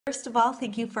First of all,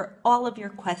 thank you for all of your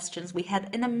questions. We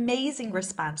had an amazing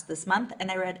response this month,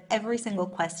 and I read every single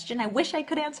question. I wish I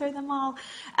could answer them all,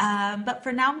 but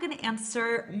for now I'm going to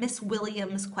answer Miss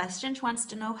Williams' question. She wants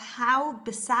to know how,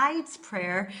 besides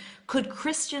prayer, could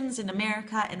Christians in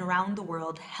America and around the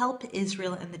world help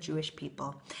Israel and the Jewish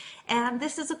people? And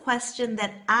this is a question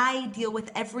that I deal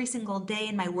with every single day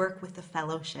in my work with the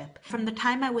fellowship. From the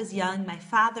time I was young, my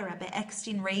father, Yael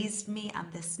Eckstein, raised me on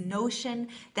this notion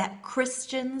that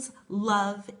Christians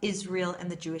love Israel and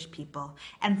the Jewish people.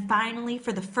 And finally,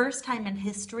 for the first time in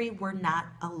history, we're not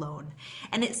alone.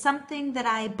 And it's something that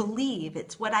I believe.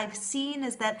 It's what I've seen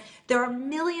is that there are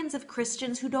millions of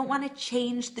Christians who don't want to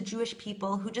change the Jewish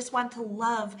people, who just want to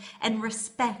love and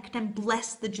respect and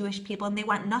bless the Jewish people, and they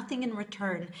want nothing in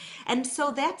return. And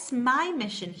so that's my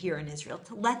mission here in Israel,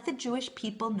 to let the Jewish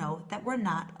people know that we're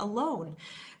not alone.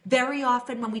 Very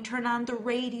often when we turn on the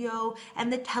radio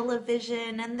and the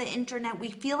television and the internet,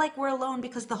 we feel like we're alone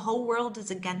because the whole world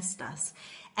is against us.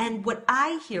 And what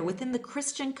I hear within the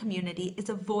Christian community is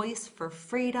a voice for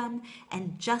freedom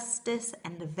and justice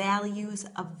and the values,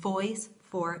 a voice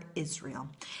for Israel.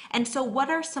 And so what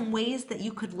are some ways that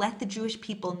you could let the Jewish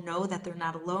people know that they're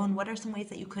not alone? What are some ways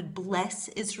that you could bless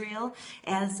Israel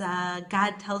as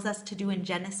God tells us to do in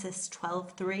Genesis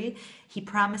 12:3? He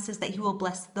promises that he will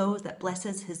bless those that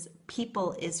blesses his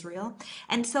people Israel.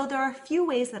 And so there are a few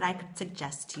ways that I could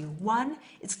suggest to you. One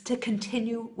is to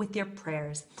continue with your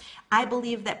prayers. I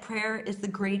believe that prayer is the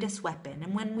greatest weapon.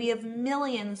 And when we have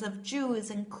millions of Jews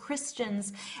and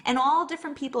Christians and all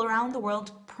different people around the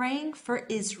world praying for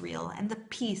Israel and the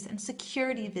peace and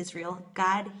security of Israel,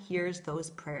 God hears those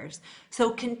prayers.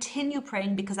 So continue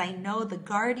praying, because I know the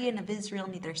guardian of Israel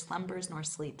neither slumbers nor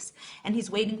sleeps. And he's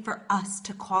waiting for us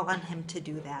to call on him to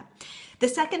do that. The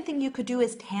second thing you could do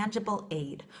is tangible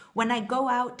aid. When I go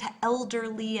out to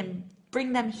elderly and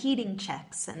bring them heating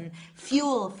checks and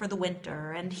fuel for the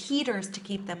winter and heaters to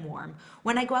keep them warm.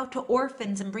 When I go out to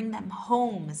orphans and bring them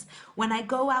homes. When I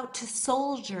go out to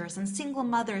soldiers and single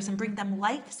mothers and bring them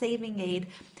life-saving aid,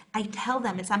 I tell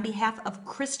them it's on behalf of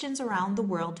Christians around the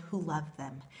world who love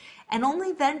them. And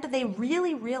only then do they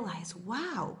really realize,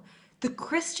 wow, the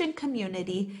Christian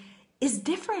community is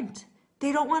different.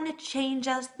 They don't want to change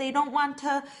us. They don't want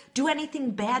to do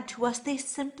anything bad to us. They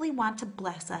simply want to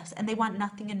bless us, and they want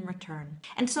nothing in return.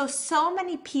 And so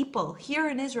many people here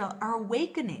in Israel are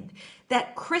awakening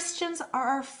that Christians are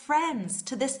our friends,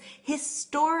 to this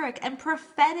historic and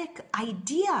prophetic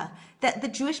idea that the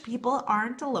Jewish people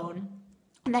aren't alone,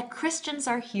 and that Christians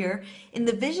are here in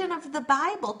the vision of the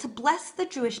Bible to bless the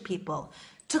Jewish people,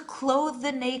 to clothe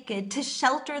the naked, to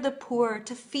shelter the poor,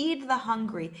 to feed the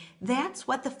hungry. That's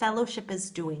what the fellowship is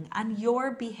doing on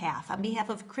your behalf, on behalf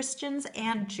of Christians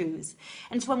and Jews.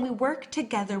 And so when we work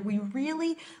together, we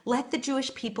really let the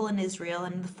Jewish people in Israel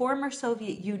and the former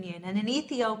Soviet Union and in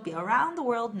Ethiopia, around the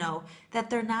world, know that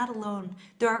they're not alone.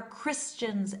 There are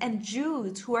Christians and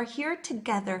Jews who are here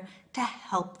together to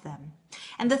help them.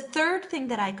 And the third thing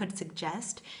that I could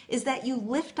suggest is that you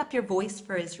lift up your voice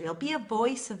for Israel. Be a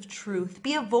voice of truth.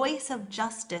 Be a voice of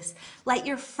justice. Let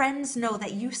your friends know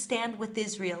that you stand with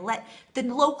Israel. Let the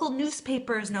local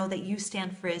newspapers know that you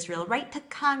stand for Israel. Write to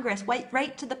Congress.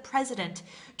 Write to the president.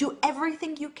 Do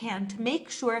everything you can to make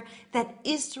sure that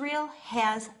Israel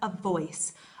has a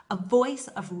voice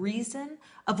of reason,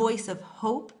 a voice of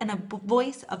hope, and a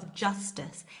voice of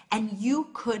justice. And you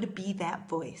could be that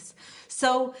voice.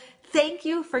 So thank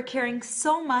you for caring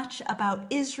so much about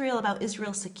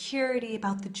Israel's security,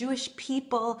 about the Jewish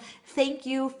people. Thank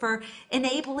you for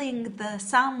enabling the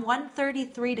Psalm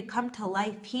 133 to come to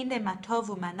life. Hine ma tov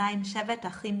u'manayim shevet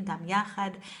achim gam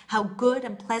yachad. How good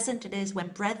and pleasant it is when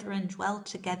brethren dwell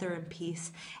together in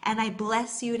peace. And I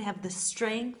bless you to have the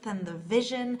strength and the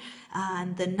vision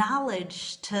and the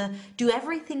knowledge to do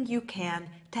everything you can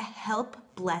to help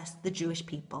bless the Jewish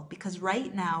people. Because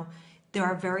right now, there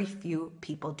are very few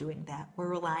people doing that. We're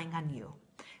relying on you.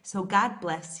 So God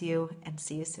bless you, and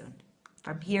see you soon.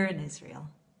 From here in Israel,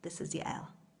 this is Yael.